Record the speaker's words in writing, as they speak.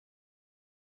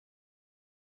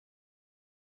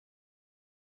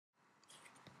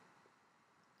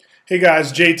Hey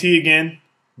guys, JT again,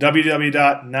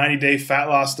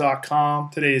 www.90dayfatloss.com.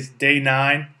 Today is day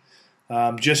 9.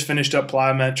 Just finished up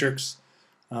Plyometrics.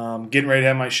 Getting ready to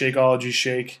have my Shakeology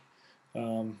shake.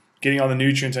 Getting all the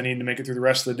nutrients I need to make it through the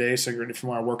rest of the day so I get ready for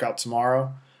my workout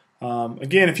tomorrow.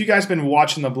 Again, if you guys have been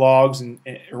watching the blogs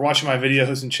or watching my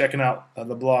videos and checking out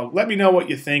the blog, let me know what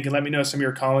you think and let me know some of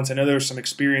your comments. I know there's some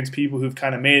experienced people who've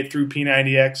kind of made it through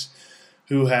P90X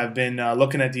who have been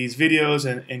looking at these videos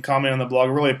and commenting on the blog.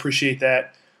 I really appreciate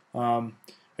that.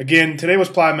 Again, today was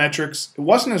Plyometrics. It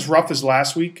wasn't as rough as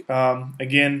last week.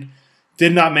 Again,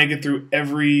 did not make it through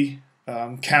every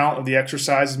count of the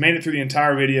exercises. Made it through the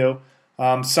entire video.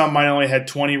 Some might only had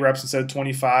 20 reps instead of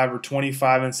 25 or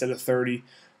 25 instead of 30.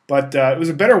 But it was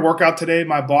a better workout today.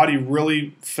 My body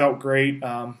really felt great.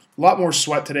 A lot more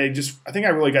sweat today. I think I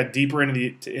really got deeper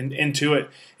into it,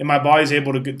 and my body's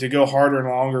able to go harder and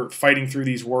longer fighting through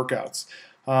these workouts.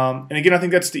 And again, I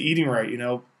think that's the eating right. You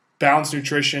know, balanced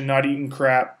nutrition, not eating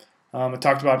crap. I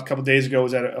talked about a couple days ago.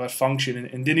 Was at a function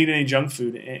and didn't eat any junk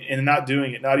food and not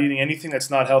doing it, not eating anything that's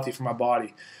not healthy for my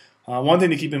body. One thing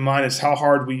to keep in mind is how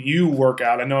hard you work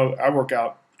out. I know I work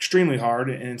out extremely hard,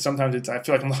 and sometimes I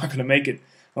feel like I'm not going to make it.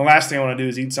 The last thing I want to do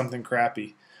is eat something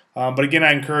crappy. But again,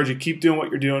 I encourage you, keep doing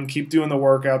what you're doing, keep doing the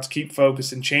workouts, keep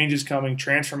focused, and change is coming.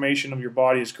 Transformation of your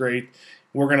body is great.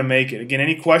 We're going to make it. Again,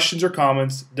 any questions or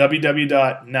comments,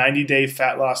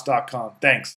 www.90dayfatloss.com.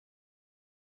 Thanks.